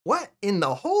in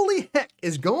the holy heck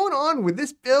is going on with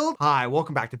this build? Hi,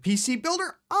 welcome back to PC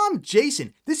Builder. I'm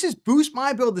Jason. This is Boost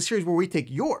My Build, the series where we take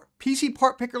your PC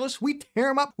part picker list, we tear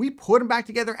them up, we put them back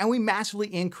together, and we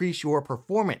massively increase your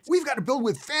performance. We've got a build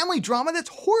with family drama that's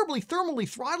horribly thermally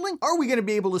throttling. Are we gonna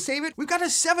be able to save it? We've got a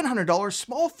 $700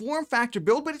 small form factor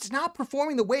build, but it's not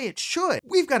performing the way it should.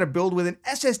 We've got a build with an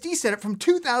SSD setup from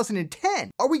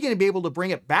 2010. Are we gonna be able to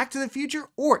bring it back to the future,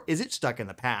 or is it stuck in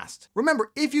the past?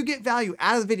 Remember, if you get value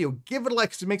out of the video, give it a like,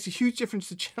 because it makes a huge difference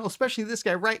to the channel, especially this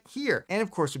guy right here. And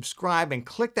of course, subscribe and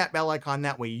click that bell icon.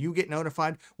 That way you get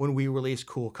notified when we release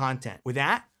cool content. With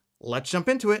that, let's jump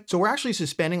into it. So we're actually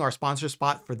suspending our sponsor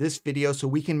spot for this video so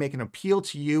we can make an appeal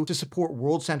to you to support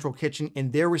World Central Kitchen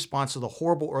in their response to the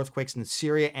horrible earthquakes in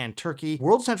Syria and Turkey.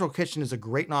 World Central Kitchen is a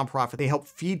great nonprofit. They help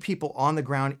feed people on the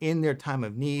ground in their time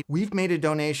of need. We've made a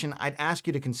donation. I'd ask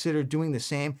you to consider doing the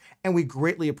same, and we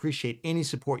greatly appreciate any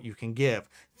support you can give.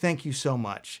 Thank you so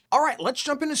much. All right, let's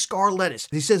jump into Scar Lettuce.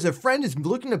 He says a friend is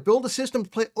looking to build a system to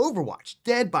play Overwatch,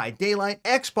 Dead by Daylight,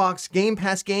 Xbox Game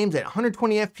Pass games at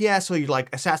 120 FPS, so you like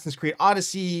Assassin's Creed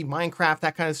Odyssey, Minecraft,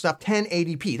 that kind of stuff,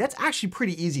 1080p. That's actually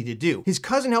pretty easy to do. His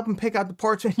cousin helped him pick out the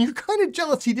parts, and you're kind of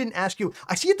jealous he didn't ask you.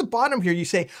 I see at the bottom here, you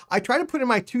say, I try to put in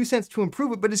my 2 cents to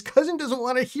improve it, but his cousin doesn't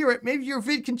want to hear it. Maybe your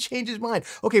vid can change his mind.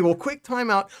 Okay, well, quick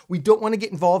timeout. We don't want to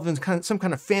get involved in some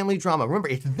kind of family drama. Remember,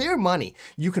 it's their money.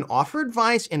 You can offer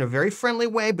advice in a very friendly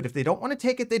way, but if they don't want to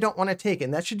take it, they don't want to take it,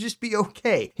 and that should just be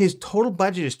okay. His total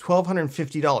budget is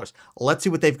 $1,250. Let's see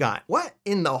what they've got. What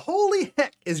in the holy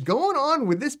heck is going on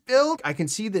with this build? I can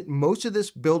see that most of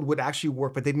this build would actually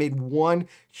work, but they made one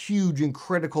huge and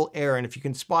critical error, and if you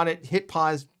can spot it, hit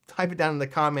pause, type it down in the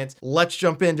comments. Let's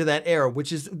jump into that error,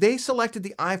 which is they selected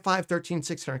the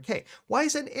i5-13600K. Why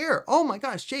is that an error? Oh my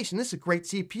gosh, Jason, this is a great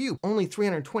CPU. Only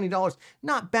 $320.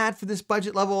 Not bad for this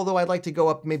budget level, although I'd like to go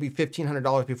up maybe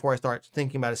 $1,500 before I start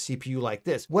thinking about a CPU like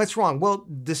this. What's wrong? Well,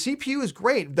 the CPU is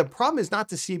great. The problem is not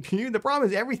the CPU. The problem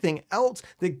is everything else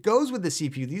that goes with the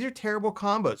CPU. These are terrible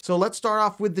combos. So let's start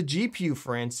off with the GPU,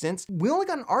 for instance. We only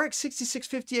got an RX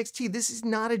 6650 XT. This is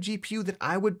not a GPU that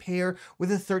I would pair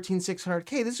with a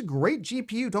 13600K. This is a great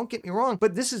GPU, don't get me wrong,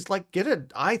 but this is like, get an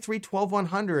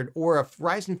i3-12100 or a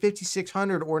Ryzen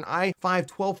 5600 or an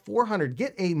i5-12400.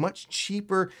 Get a much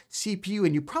cheaper CPU,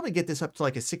 and you probably get this up to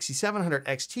like a 6700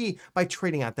 XT by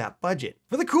trading out that budget.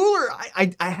 For the cooler,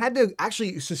 I had to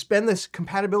actually suspend this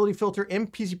compatibility filter in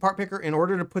PC Part Picker in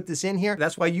order to put this in here.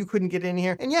 That's why you couldn't get in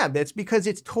here. And yeah, that's because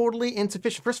it's totally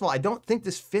insufficient. First of all, I don't think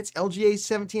this fits LGA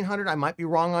 1700. I might be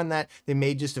wrong on that. They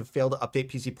may just have failed to update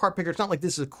PC Part Picker. It's not like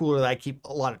this is a cooler that I keep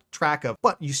a lot of track of,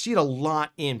 but you see it a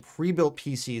lot in pre-built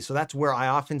PCs, so that's where I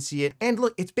often see it. And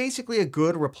look, it's basically a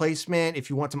good replacement if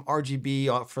you want some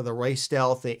RGB for the Ray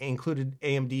Stealth. They included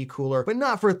AMD cooler, but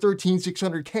not for a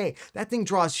 13600K. That thing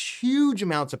draws huge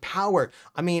amounts of power.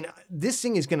 I mean, this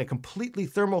thing is going to completely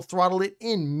thermal throttle it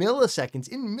in milliseconds,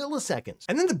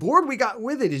 And then the board we got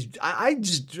with it is, I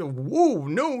just, whoa,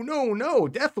 no,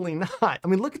 definitely not. I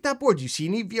mean, look at that board. Do you see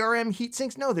any VRM heat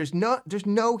sinks? No, there's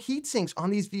no heat sinks on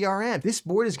these VRM. This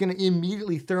board is going to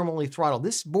immediately thermally throttle.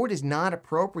 This board is not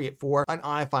appropriate for an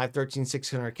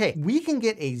i5-13600K. We can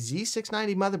get a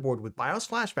Z690 motherboard with BIOS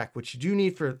flashback, which you do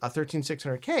need for a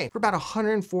 13600K, for about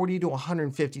 $140 to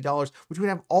 $150, which would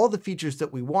have all the features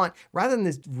that we want, rather than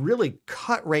this really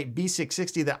cut rate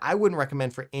B660 that I wouldn't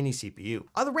recommend for any CPU.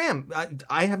 The RAM,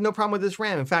 I have no problem with this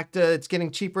RAM. In fact, it's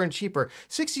getting cheaper and cheaper.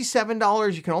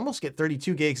 $67, you can almost get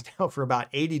 32 gigs now for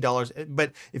about $80,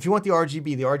 but if you want the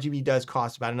RGB does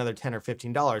cost about another $10 or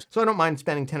 $15. So I don't mind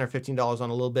spending $10 or $15 on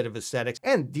a little bit of aesthetics.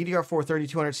 And DDR4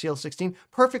 3200 CL16,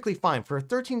 perfectly fine. For a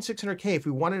 13600K, if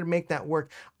we wanted to make that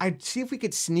work, I'd see if we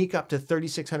could sneak up to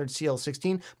 3600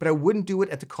 CL16, but I wouldn't do it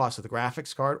at the cost of the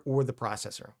graphics card or the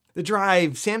processor. The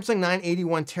drive, Samsung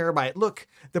 981 terabyte. Look,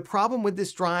 the problem with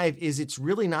this drive is it's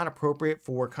really not appropriate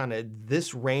for kind of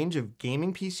this range of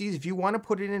gaming PCs. If you want to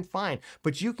put it in, fine,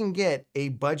 but you can get a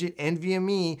budget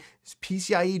NVMe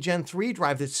PCIe Gen 3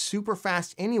 drive that's super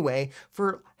fast anyway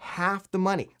for half the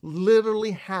money,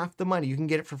 literally half the money. You can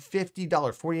get it for $50,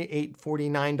 $48,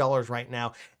 $49 right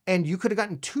now. And you could have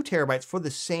gotten 2 terabytes for the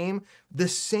same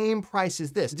price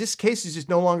as this. This case is just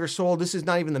no longer sold. This is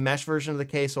not even the mesh version of the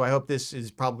case, so I hope this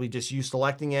is probably just you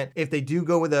selecting it. If they do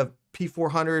go with a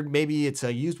P400, maybe it's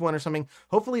a used one or something.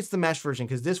 Hopefully it's the mesh version,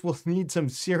 because this will need some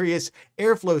serious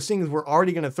airflow, seeing as we're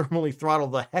already going to thermally throttle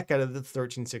the heck out of the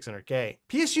 13600K.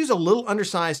 PSU is a little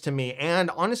undersized to me, and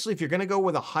honestly, if you're going to go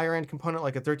with a higher end component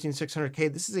like a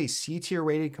 13600K, this is a C tier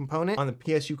rated component on the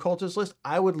PSU Cultist list.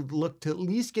 I would look to at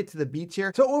least get to the B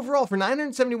tier. So overall, for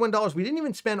 $971, we didn't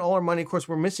even spend all our money. Of course,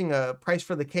 we're missing a price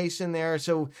for the case in there,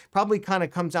 so probably kind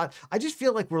of comes out. I just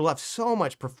feel like we're left so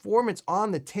much performance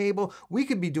on the table. We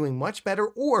could be doing much better,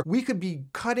 or we could be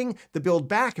cutting the build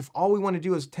back if all we want to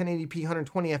do is 1080p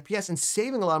 120 FPS and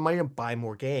saving a lot of money to buy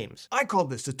more games. I call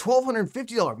this the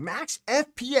 $1,250 max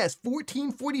FPS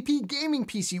 1440p gaming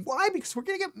PC. Why? Because we're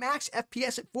gonna get max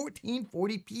FPS at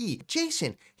 1440p.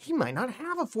 Jason, he might not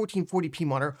have a 1440p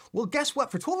monitor. Well, guess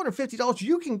what? For $1,250,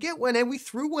 you can get one, and we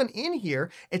threw one in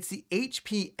here. It's the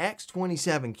HP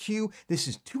X27Q. This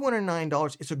is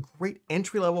 $209. It's a great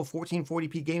entry-level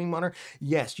 1440p gaming monitor.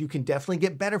 Yes, you can definitely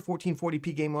get better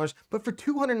 1440p game monitors, but for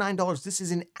 $209, this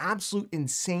is an absolute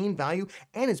insane value,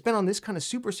 and it's been on this kind of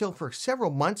super sale for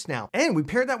several months now. And we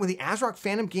paired that with the ASRock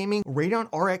Phantom Gaming Radeon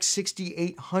RX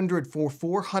 6800 for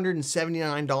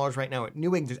 $479 right now at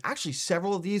Newegg. There's actually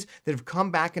several of these that have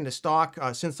come back into stock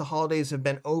since the holidays have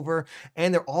been over,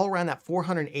 and they're all around that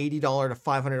 $480 to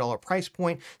 $500 price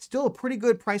point. Still a pretty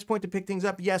good price point to pick things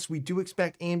up. Yes, we do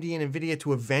expect AMD and NVIDIA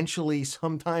to eventually,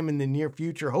 sometime in the near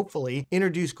future, hopefully,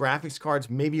 introduce graphics cards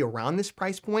maybe around this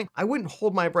price point. I wouldn't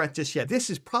hold my breath just yet. This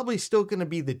is probably still going to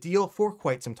be the deal for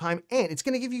quite some time, and it's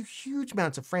going to give you huge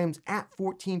amounts of frames at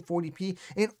 1440p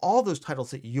in all those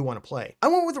titles that you want to play. I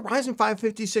went with the Ryzen 5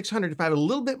 5600. If I had a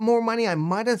little bit more money, I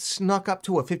might have snuck up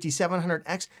to a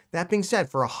 5700X. That being said,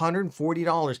 for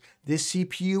 $140, this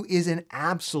CPU is an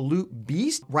absolute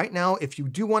beast. Right now, if you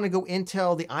do want to go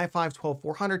Intel, the i5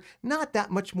 12400, not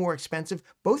that much more expensive.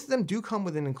 Both of them do come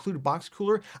with an included box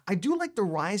cooler. I do like the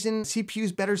Ryzen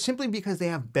CPUs better simply because they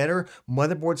have better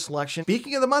motherboard selection.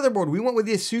 Speaking of the motherboard, we went with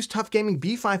the Asus TUF Gaming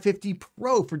B550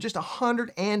 Pro for just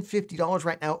 $150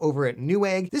 right now over at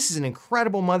Newegg. This is an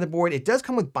incredible motherboard. It does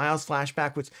come with BIOS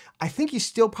flashback, which I think you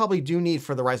still probably do need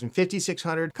for the Ryzen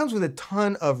 5600. Comes with a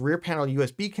ton of rear panel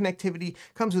USB connectivity,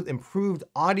 comes with improved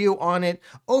audio on it.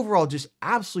 Overall, just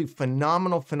absolutely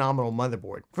phenomenal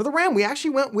motherboard. For the RAM, we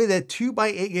actually went with a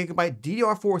 2x8GB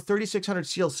DDR4 3600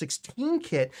 CL16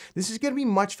 kit. This is going to be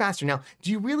much faster. Now,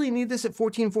 do you really need this at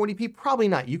 1440p? Probably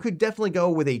not. You could definitely go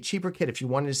with a cheaper kit if you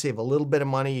wanted to save a little bit of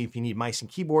money, if you need mice and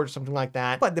keyboard or something like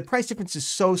that. But the price difference is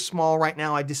so small right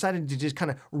now, I decided to just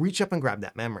kind of reach up and grab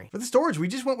that memory. For the storage, we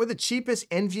just went with the cheapest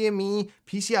NVMe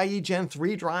PCIe Gen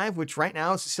 3 drive, which right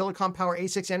now is a Silicon Power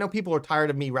A6. I know people are tired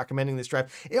of me recommending this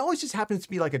drive. It always just happens to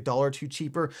be like $1 or $2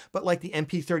 cheaper, but like the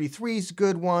MP33 is a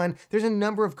good one. There's a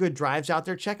number of good drives out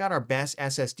there. Check out our best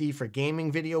SSD for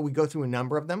gaming video. We go through a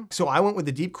number of them. So I went with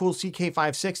the Deepcool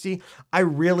CK560. I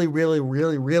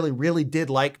really did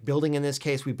like building in this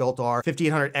case. We built our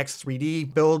 5800X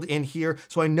 3D build in here.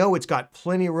 So I know it's got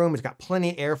plenty of room. It's got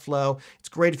plenty of airflow. It's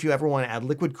great if you ever want to add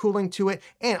liquid cooling to it.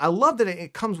 And I love that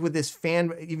it comes with this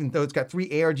fan, even though it's got 3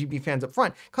 ARGB fans up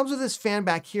front. It comes with this fan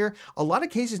back here. A lot of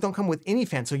cases don't come with any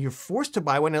fan, so you're forced to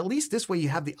buy one. At least this way you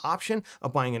have the option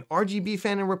of buying an RGB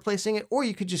fan and replacing it, or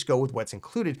you could just go with what's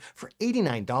included for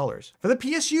 $89. For the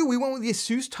PSU, we went with the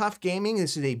Asus TUF Gaming.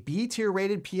 This is a B tier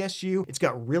rated PSU. It's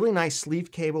got really nice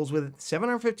sleeve cables with it,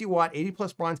 750 watt, 80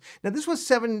 plus bronze. Now this was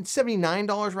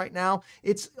 $79 right now.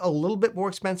 It's a little bit more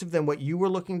expensive than what you were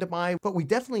looking to buy, but we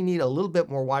definitely need a little bit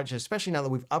more wattage, especially now that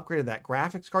we've upgraded that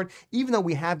graphics card, even though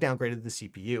we have downgraded the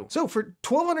CPU. So for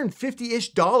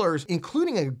 $1,250-ish,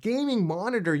 including a gaming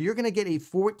monitor, you're gonna get a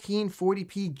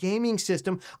 1440p gaming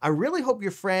system. I really hope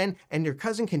your friend and your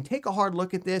cousin can take a hard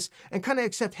look at this and kind of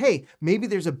accept, hey, maybe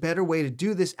there's a better way to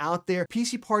do this out there.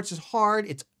 PC parts is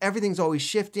hard. Everything's always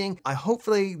shifting.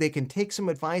 Hopefully they can take some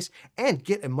advice and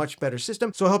get a much better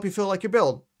system. So I hope you feel like your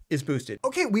build is boosted.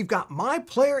 Okay, we've got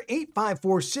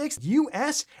MyPlayer8546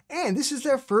 US, and this is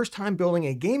their first time building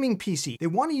a gaming PC. They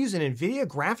want to use an NVIDIA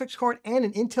graphics card and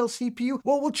an Intel CPU.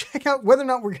 Well, we'll check out whether or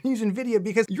not we're going to use NVIDIA,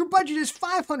 because your budget is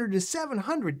 $500 to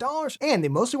 $700, and they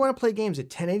mostly want to play games at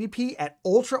 1080p at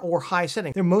ultra or high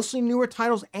settings. They're mostly newer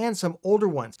titles and some older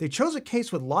ones. They chose a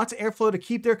case with lots of airflow to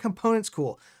keep their components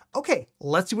cool. Okay,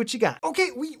 let's see what you got. Okay,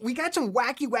 we got some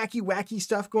wacky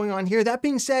stuff going on here. That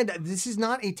being said, this is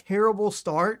not a terrible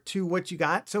start to what you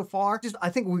got so far. I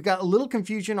think we got a little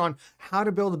confusion on how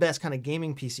to build the best kind of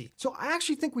gaming PC. So I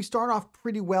actually think we start off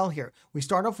pretty well here. We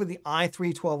start off with the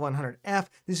i3 12100F.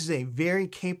 This is a very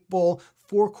capable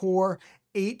 4-core,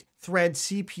 8 thread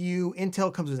CPU.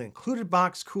 Intel comes with an included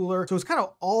box cooler. So it's kind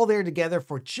of all there together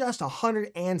for just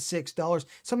 $106,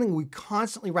 something we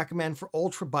constantly recommend for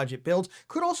ultra budget builds.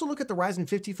 Could also look at the Ryzen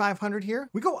 5500 here.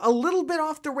 We go a little bit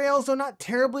off the rails, though not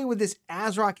terribly, with this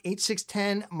ASRock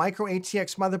H610 micro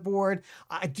ATX motherboard.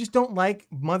 I just don't like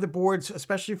motherboards,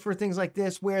 especially for things like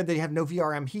this where they have no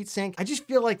VRM heatsink. I just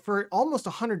feel like for almost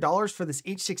 $100 for this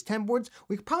H610 boards,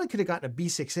 we probably could have gotten a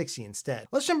B660 instead.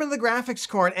 Let's jump into the graphics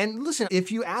card. And listen,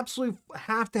 if you absolutely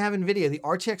have to have NVIDIA, the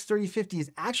RTX 3050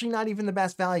 is actually not even the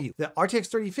best value. The RTX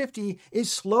 3050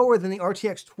 is slower than the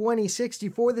RTX 2060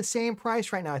 for the same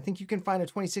price right now. I think you can find a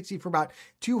 2060 for about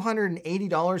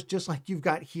 $280, just like you've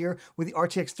got here with the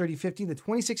RTX 3050. The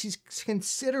 2060 is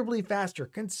considerably faster,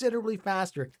 considerably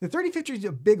faster. The 3050 is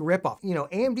a big ripoff. You know,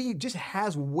 AMD just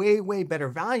has way, way better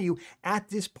value at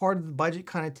this part of the budget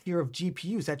kind of tier of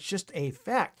GPUs. That's just a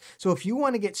fact. So if you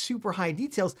want to get super high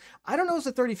details, I don't know if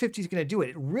the 3050 is going to do it.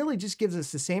 It really just gives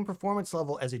us the same performance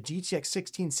level as a GTX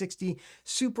 1660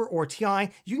 Super or Ti.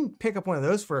 You can pick up one of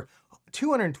those for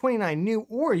 $229 new,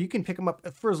 or you can pick them up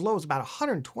for as low as about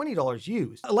 $120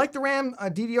 used. Like the RAM,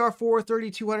 DDR4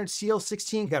 3200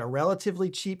 CL16 got a relatively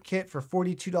cheap kit for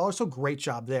 $42, so great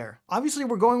job there. Obviously,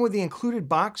 we're going with the included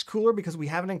box cooler because we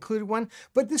haven't included one,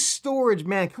 but this storage,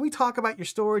 man, can we talk about your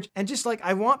storage? And just like,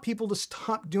 I want people to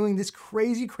stop doing this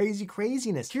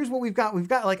craziness. Here's what we've got. We've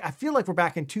got, like, I feel like we're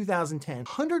back in 2010,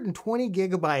 120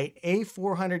 gigabyte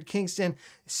A400 Kingston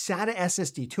SATA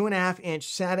SSD, 2.5-inch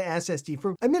SATA SSD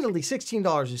for admittedly $16.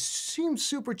 It seems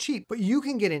super cheap, but you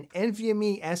can get an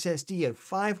NVMe SSD of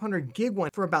 500 gig one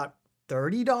for about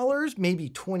 $30, maybe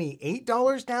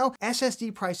 $28 now.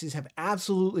 SSD prices have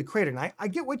absolutely cratered. And I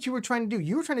get what you were trying to do.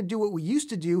 You were trying to do what we used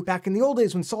to do back in the old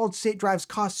days when solid state drives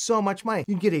cost so much money.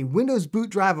 You'd get a Windows boot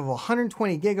drive of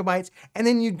 120 gigabytes, and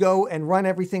then you'd go and run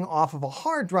everything off of a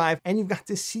hard drive, and you've got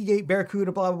this Seagate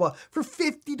Barracuda, blah, blah, blah, for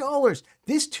 $50.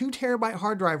 This 2 terabyte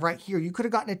hard drive right here, you could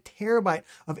have gotten a terabyte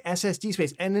of SSD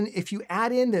space. And then if you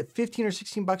add in the 15 or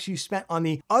 16 bucks you spent on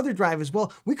the other drive as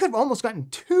well, we could have almost gotten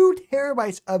 2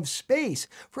 terabytes of space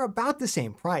for about the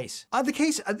same price. The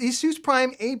case, the ASUS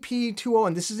Prime AP20,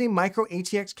 and this is a micro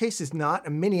ATX case. It's not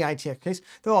a mini ITX case,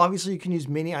 though obviously you can use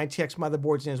mini ITX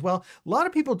motherboards in as well. A lot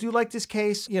of people do like this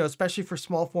case, you know, especially for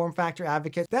small form factor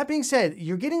advocates. That being said,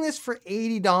 you're getting this for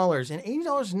 $80, and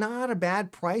 $80 is not a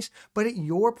bad price, but at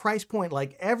your price point,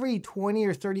 like every 20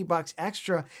 or 30 bucks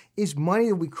extra is money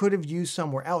that we could have used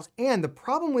somewhere else. And the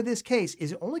problem with this case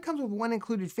is it only comes with one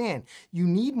included fan. You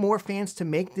need more fans to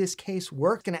make this case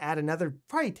work. Going to add another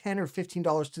probably $10 or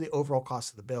 $15 to the overall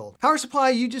cost of the build. Power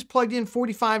supply, you just plugged in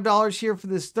 $45 here for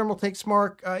this Thermaltake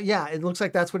Smart. Yeah, it looks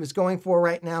like that's what it's going for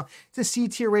right now. It's a C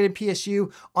tier rated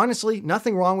PSU. Honestly,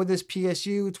 nothing wrong with this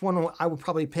PSU. It's one I would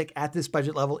probably pick at this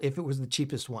budget level if it was the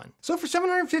cheapest one. So for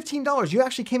 $715, you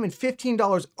actually came in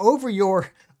 $15 over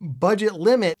your budget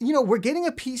limit. You know, we're getting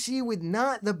a PC with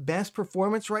not the best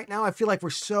performance right now. I feel like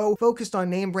we're so focused on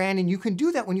name brand, and you can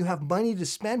do that when you have money to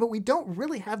spend, but we don't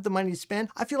really have the money to spend.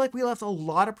 I feel like we left a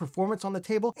lot of performance on the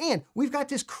table, and we've got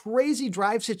this crazy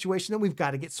drive situation that we've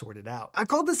got to get sorted out. I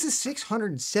called this a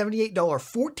 $678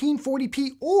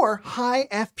 1440p or high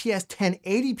FPS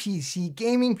 1080 PC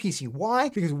gaming PC. Why?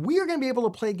 Because we are going to be able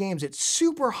to play games at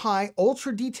super high,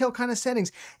 ultra detail kind of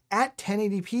settings at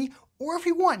 1080p, or if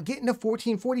you want, get into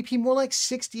 1440p, more like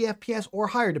 60 FPS or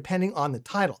higher, depending on the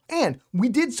title. And we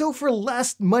did so for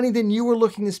less money than you were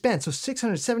looking to spend. So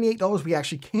 $678, we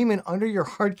actually came in under your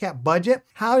hard cap budget.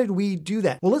 How did we do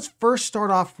that? Well, let's first start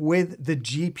off with the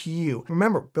GPU.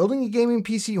 Remember, building a gaming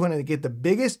PC, you want to get the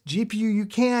biggest GPU you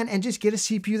can and just get a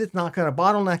CPU that's not going to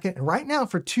bottleneck it. And right now,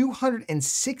 for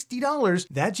 $260,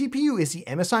 that GPU is the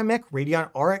MSI Mech Radeon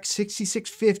RX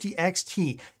 6650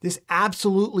 XT. This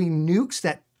absolutely nukes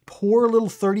that poor little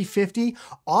 3050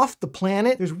 off the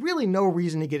planet. There's really no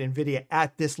reason to get NVIDIA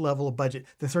at this level of budget.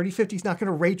 The 3050 is not going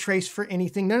to ray trace for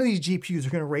anything. None of these GPUs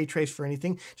are going to ray trace for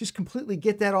anything. Just completely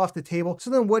get that off the table. So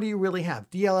then what do you really have?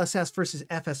 DLSS versus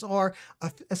FSR.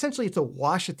 Essentially, it's a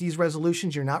wash at these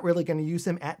resolutions. You're not really going to use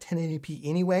them at 1080p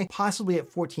anyway, possibly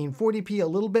at 1440p a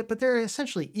little bit, but they're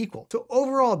essentially equal. So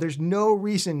overall, there's no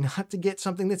reason not to get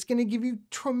something that's going to give you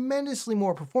tremendously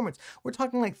more performance. We're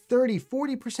talking like 30,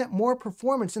 40% more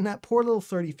performance in that poor little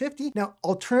 3050. Now,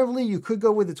 alternatively, you could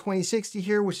go with the 2060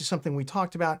 here, which is something we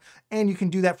talked about, and you can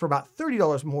do that for about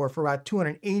 $30 more, for about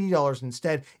 $280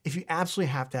 instead, if you absolutely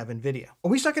have to have NVIDIA.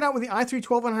 We stuck it out with the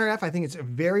i3-12100F. I think it's a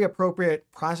very appropriate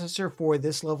processor for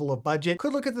this level of budget.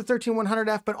 Could look at the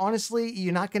 13100F, but honestly,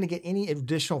 you're not going to get any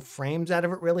additional frames out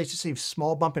of it, really. It's just a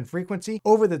small bump in frequency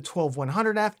over the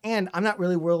 12100F, and I'm not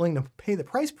really willing to pay the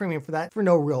price premium for that for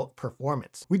no real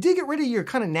performance. We did get rid of your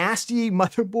kind of nasty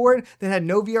motherboard that had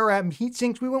no no VRM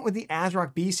heatsinks. We went with the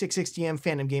ASRock B660M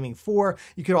Phantom Gaming 4.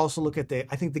 You could also look at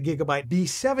I think the Gigabyte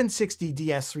B760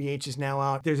 DS3H is now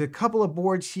out. There's a couple of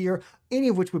boards here, any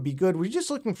of which would be good. We're just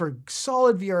looking for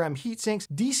solid VRM heatsinks,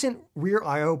 decent rear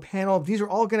I/O panel. These are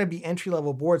all going to be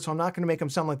entry-level boards, so I'm not going to make them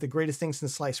sound like the greatest things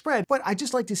since sliced bread, but I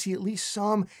just like to see at least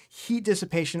some heat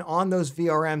dissipation on those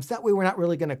VRMs. That way we're not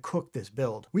really going to cook this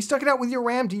build. We stuck it out with your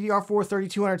RAM, DDR4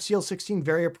 3200 CL16,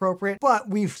 very appropriate, but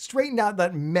we've straightened out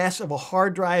that mess of a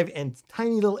hard drive and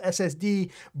tiny little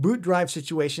SSD boot drive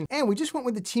situation, and we just went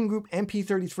with the Team Group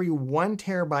MP33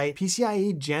 1TB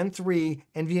PCIe Gen 3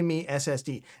 NVMe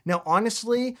SSD. Now,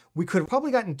 honestly, we could have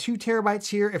probably gotten 2 terabytes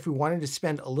here if we wanted to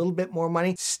spend a little bit more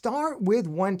money. Start with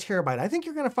 1 terabyte. I think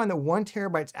you're going to find that 1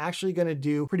 terabyte is actually going to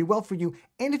do pretty well for you.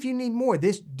 And if you need more,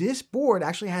 this board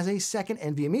actually has a second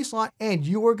NVMe slot, and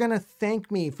you are going to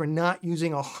thank me for not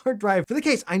using a hard drive for the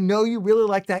case. I know you really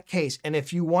like that case, and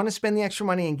if you want to spend the extra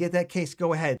money and get that case,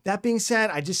 go ahead. That being said,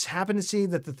 I just happen to see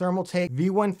that the Thermaltake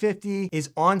V150 is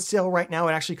on sale right now.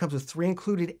 It actually comes with 3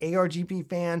 included ARGB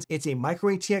fans. It's a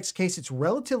micro ATX case. It's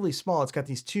relatively small. It's got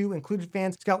these 2 included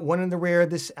fans. It's got 1 in the rear.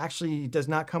 This actually does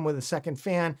not come with a second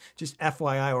fan, just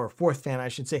FYI, or a 4th fan, I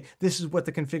should say. This is what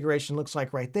the configuration looks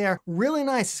like right there. Really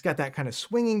nice. It's got that kind of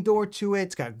swinging door to it.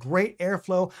 It's got great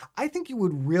airflow. I think you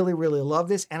would really, really love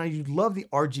this, and you'd love the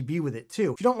RGB with it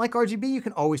too. If you don't like RGB, you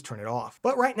can always turn it off.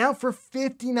 But right now, for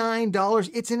 $59,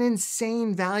 it's an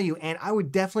insane value, and I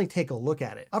would definitely take a look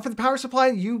at it. For the power supply,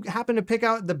 you happen to pick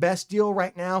out the best deal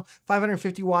right now.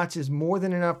 550 watts is more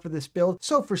than enough for this build.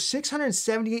 So for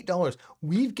 $678,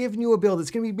 we've given you a build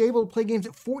that's going to be able to play games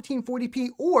at 1440p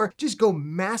or just go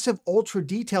massive ultra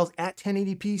details at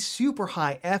 1080p, super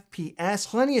high FPS,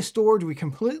 plenty of storage. We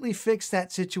completely fixed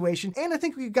that situation. And I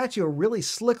think we've got you a really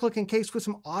slick looking case with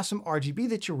some awesome RGB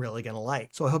that you're really going to like.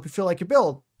 So I hope you feel like your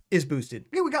build is boosted.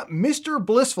 Okay, we got Mr.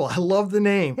 Blissful. I love the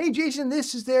name. Hey Jason,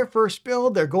 this is their first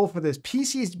build. Their goal for this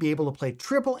PC is to be able to play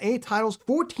AAA titles,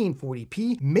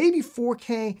 1440p, maybe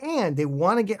 4K, and they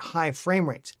want to get high frame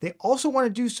rates. They also want to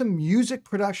do some music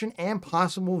production and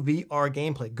possible VR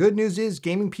gameplay. Good news is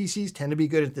gaming PCs tend to be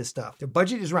good at this stuff. Their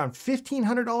budget is around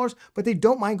 $1,500, but they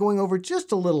don't mind going over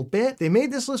just a little bit. They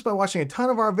made this list by watching a ton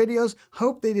of our videos.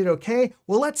 Hope they did okay.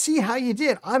 Well, let's see how you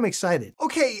did. I'm excited.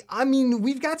 Okay, I mean,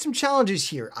 we've got some challenges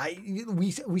here.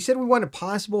 We said we wanted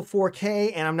possible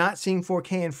 4K, and I'm not seeing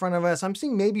 4K in front of us. I'm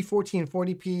seeing maybe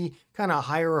 1440p, kind of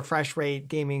higher refresh rate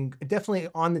gaming, definitely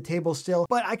on the table still.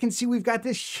 But I can see we've got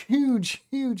this huge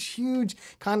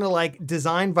kind of like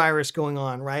design virus going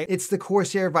on, right? It's the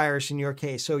Corsair virus in your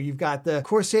case. So you've got the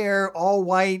Corsair all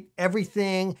white,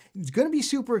 everything. It's going to be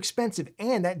super expensive,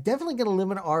 and that definitely going to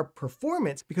limit our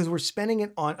performance because we're spending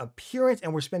it on appearance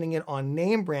and we're spending it on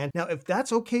name brand. Now, if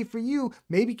that's okay for you,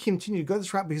 maybe continue to go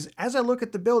this route, because as I look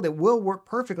at the build, it will work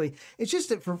perfectly. It's just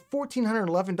that for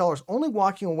 $1,411, only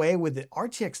walking away with the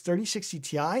RTX 3060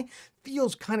 Ti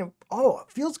feels kind of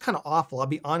awful. I'll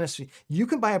be honest with you. You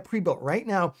can buy a pre-built right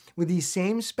now with these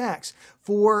same specs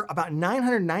for about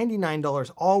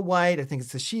 $999, all white. I think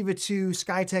it's the Shiva 2,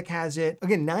 Skytech has it.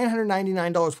 Again,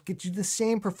 $999 will get you the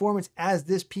same performance as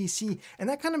this PC. And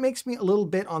that kind of makes me a little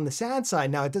bit on the sad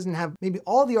side. Now, it doesn't have maybe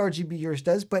all the RGB yours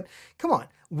does, but come on.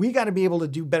 We got to be able to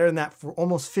do better than that for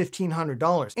almost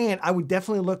 $1,500. And I would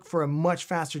definitely look for a much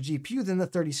faster GPU than the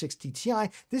 3060 Ti.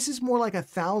 This is more like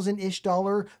 $1,000-ish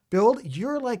build.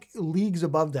 You're like leagues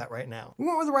above that right now. We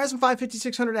went with the Ryzen 5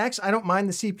 5600X. I don't mind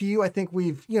the CPU. I think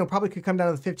we've, probably could come down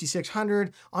to the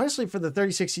 5600. Honestly, for the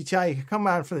 3060 Ti, you could come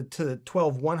down to the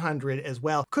 12100 as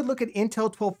well. Could look at Intel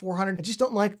 12400. I just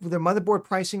don't like their motherboard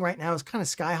pricing right now. It's kind of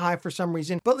sky high for some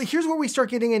reason. But here's where we start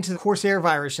getting into the Corsair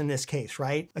virus in this case,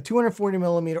 right? A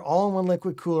 240mm all-in-one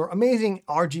liquid cooler, amazing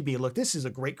RGB. Look, this is a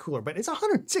great cooler, but it's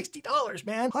 $160,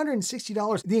 man.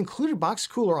 $160. The included box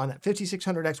cooler on that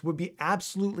 5600X would be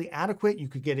absolutely adequate. You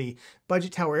could get a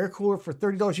budget tower air cooler for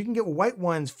 $30. You can get white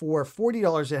ones for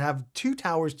 $40 that have 2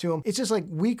 towers to them. It's just like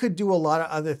we could do a lot of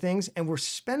other things, and we're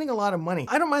spending a lot of money.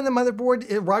 I don't mind the motherboard.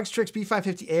 ROG Strix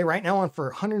B550A right now on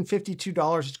for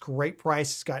 $152. It's a great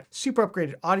price. It's got super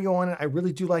upgraded audio on it. I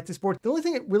really do like this board. The only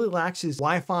thing it really lacks is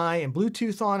Wi-Fi and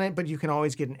Bluetooth on it, but you can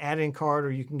always get an add-in card,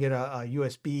 or you can get a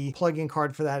USB plug-in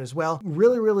card for that as well.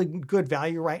 Really good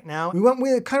value right now. We went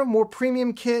with a kind of more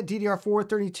premium kit, DDR4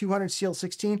 3200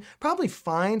 CL16. probably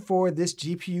fine for this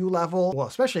GPU level, well,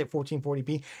 especially at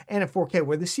 1440p and at 4K,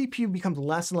 where the CPU becomes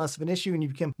less and less of an issue and you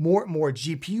become more and more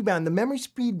GPU bound. The memory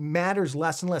speed matters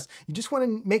less and less. You just want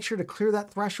to make sure to clear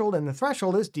that threshold, and the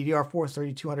threshold is DDR4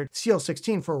 3200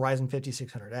 CL16 for a Ryzen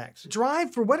 5600X.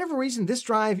 Drive, for whatever reason, this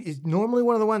drive is normally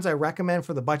one of the ones I recommend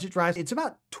for the budget drives. It's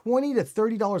about $20 to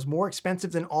 $30 more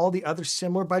expensive than all the other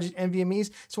similar budget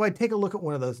NVMe's, so I'd take a look at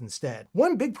one of those instead.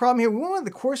 One big problem here, we went with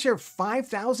the Corsair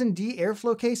 5000D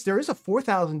airflow case. There is a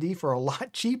 4000D for a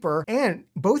lot cheaper, and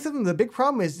both of them, the big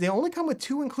problem is they only come with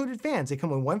 2 included fans. They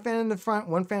come with 1 fan in the front,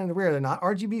 1 fan in the rear. They're not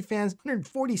RGB fans.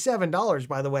 $147,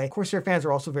 by the way. Corsair fans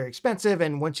are also very expensive,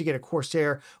 and once you get a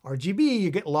Corsair RGB, you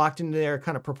get locked into their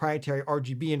kind of proprietary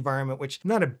RGB environment, which I'm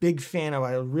not a big fan of.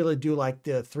 I really do like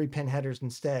the 3-pin headers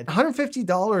instead.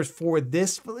 $150 for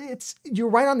this, you're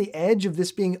right on the edge of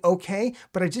this being okay,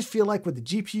 but I just feel like with the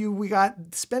GPU we got,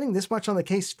 spending this much on the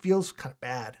case feels kind of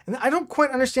bad. And I don't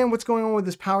quite understand what's going on with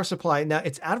this power supply. Now,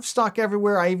 it's out of stock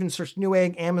everywhere. I even searched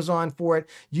Newegg, Amazon for it.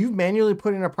 You've manually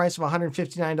put in a price of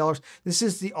 $159. This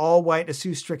is the all-white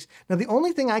ASUS Strix. Now, the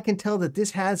only thing I can tell that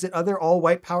this has that other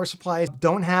all-white power supplies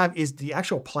don't have is the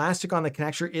actual plastic on the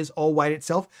connector is all white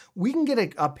itself. We can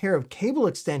get a pair of cable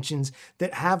extensions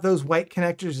that have those white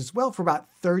connectors as well for about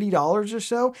 $30 or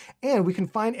so, and we can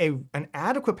find an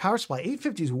adequate power supply.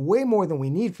 850 is way more than we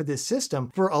need for this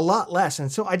system for a lot less,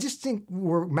 and so I just think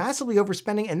we're massively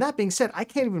overspending, and that being said, I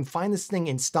can't even find this thing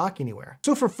in stock anywhere.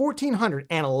 So for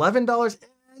 $1,411,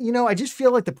 you know, I just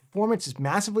feel like the performance is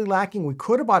massively lacking. We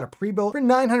could have bought a pre-built for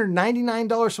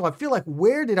 $999, so I feel like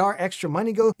where did our extra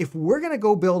money go? If we're gonna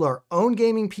go build our own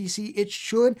gaming PC, it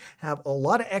should have a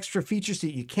lot of extra features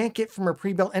that you can't get from a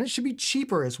pre-built, and it should be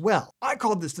cheaper as well. I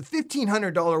called this the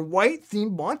 $1,500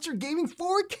 white-themed Monster Gaming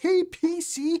 4K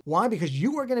PC. Why? Because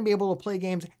you are gonna be able to play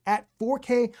games at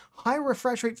 4K, high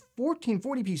refresh rate,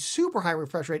 1440p, super high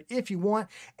refresh rate if you want,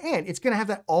 and it's gonna have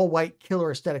that all-white killer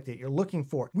aesthetic that you're looking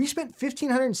for. We spent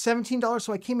 $1,517,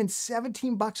 so I came in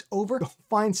 17 bucks over. Go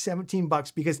find 17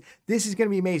 bucks because this is going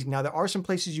to be amazing. Now, there are some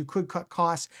places you could cut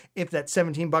costs if that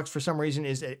 17 bucks for some reason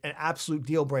is an absolute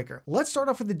deal breaker. Let's start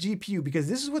off with the GPU because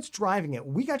this is what's driving it.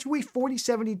 We got you a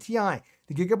 4070 Ti.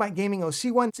 The Gigabyte Gaming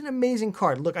OC one, it's an amazing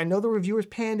card. Look, I know the reviewers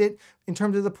panned it in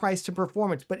terms of the price to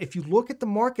performance, but if you look at the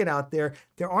market out there,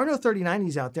 there are no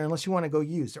 3090s out there unless you want to go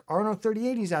use. There are no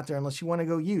 3080s out there unless you want to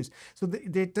go use. So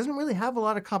it doesn't really have a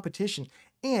lot of competition.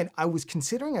 And I was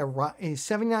considering a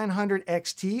 7900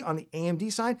 XT on the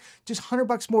AMD side. Just 100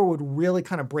 bucks more would really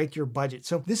kind of break your budget.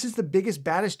 So this is the biggest,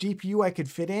 baddest GPU I could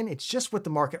fit in. It's just what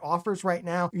the market offers right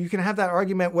now. You can have that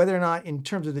argument whether or not in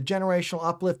terms of the generational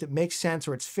uplift, it makes sense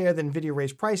or it's fair that NVIDIA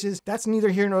raised prices. That's neither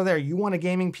here nor there. You want a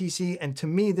gaming PC, and to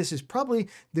me, this is probably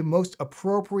the most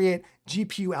appropriate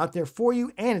GPU out there for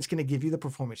you, and it's going to give you the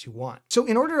performance you want. So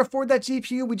in order to afford that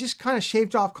GPU, we just kind of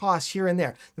shaved off costs here and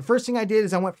there. The first thing I did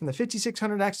is I went from the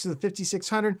 5600X to the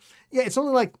 5600. Yeah, it's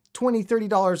only like $20,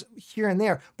 $30 here and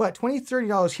there, but $20,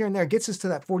 $30 here and there gets us to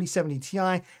that 4070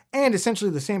 Ti and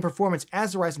essentially the same performance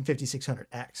as the Ryzen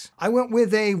 5600X. I went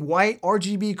with a white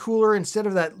RGB cooler instead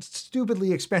of that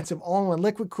stupidly expensive all-in-one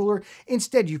liquid cooler.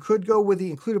 Instead, you could go with the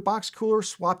included box cooler,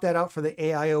 swap that out for the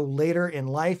AIO later in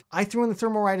life. I threw in the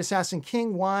Thermalright Assassin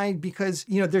King. Why? Because,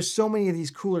 you know, there's so many of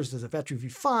these coolers. There's a Vetri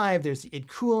V5, there's the id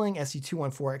Cooling,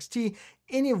 SE214XT.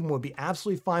 Any of them would be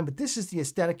absolutely fine, but this is the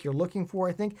aesthetic you're looking for,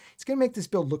 I think. It's gonna make this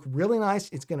build look really nice.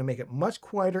 It's gonna make it much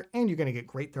quieter, and you're gonna get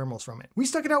great thermals from it. We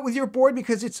stuck it out with your board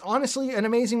because it's honestly an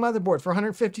amazing motherboard for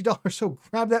 $150, so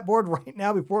grab that board right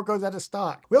now before it goes out of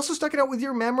stock. We also stuck it out with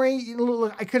your memory. You know,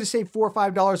 look, I could have saved $4 or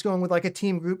 $5 going with like a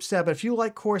Team Group set, but if you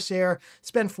like Corsair,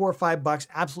 spend $4 or $5,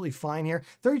 absolutely fine here.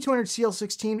 3200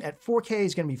 CL16 at 4K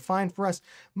is gonna be fine for us.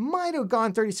 Might have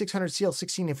gone 3600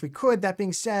 CL16 if we could. That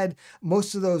being said,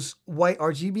 most of those white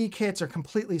RGB kits are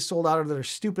completely sold out or they're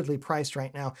stupidly priced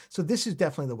right now. So this is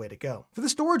definitely the way to go. For the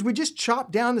storage, we just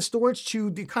chopped down the storage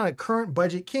to the kind of current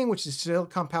budget king, which is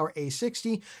Silicon Power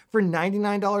A60 for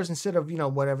 $99 instead of, you know,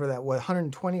 whatever that was,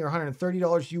 $120 or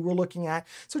 $130 you were looking at.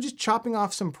 So just chopping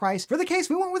off some price. For the case,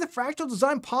 we went with a Fractal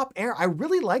Design Pop Air. I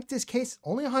really like this case,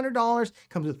 only $100.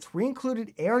 Comes with 3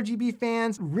 included ARGB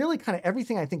fans, really kind of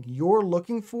everything I think you're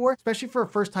looking for, especially for a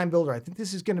first-time builder. I think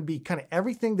this is going to be kind of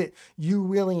everything that you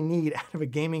really need out of a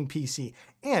gaming PC.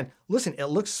 And listen, it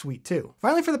looks sweet too.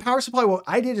 Finally, for the power supply, what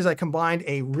I did is I combined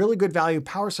a really good value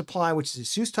power supply, which is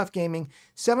ASUS Tough Gaming,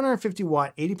 750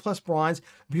 watt, 80 plus bronze.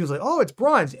 People's like, oh, it's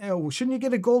bronze. Shouldn't you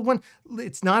get a gold one?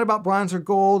 It's not about bronze or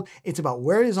gold. It's about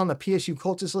where it is on the PSU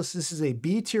Cultist list. This is a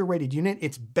B tier rated unit.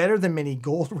 It's better than many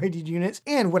gold rated units.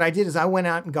 And what I did is I went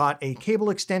out and got a cable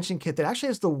extension kit that actually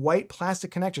has the white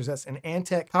plastic connectors. That's an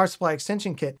Antec power supply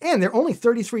extension kit. And they're only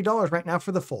 $33 right now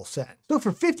for the full set. So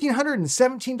for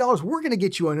 $1,517, we're going to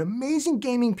get you an amazing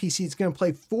gaming PC. It's going to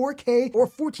play 4K or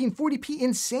 1440p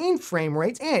insane frame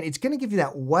rates, and it's going to give you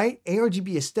that white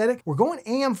ARGB aesthetic. We're going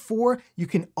AM4. You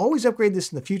can always upgrade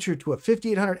this in the future to a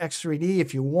 5800 X3D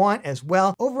if you want as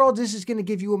well. Overall, this is going to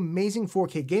give you amazing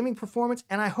 4K gaming performance,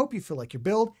 and I hope you feel like your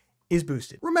build is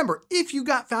boosted. Remember, if you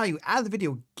got value out of the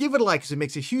video, give it a like because it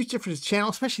makes a huge difference to the channel,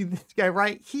 especially this guy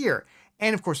right here.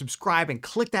 And of course, subscribe and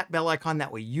click that bell icon.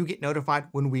 That way you get notified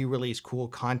when we release cool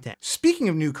content. Speaking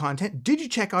of new content, did you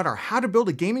check out our How to Build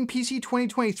a Gaming PC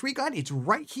 2023 guide? It's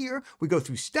right here. We go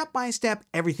through step by step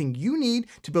everything you need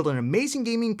to build an amazing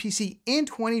gaming PC in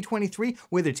 2023,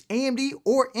 whether it's AMD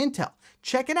or Intel.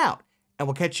 Check it out, and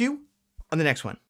we'll catch you on the next one.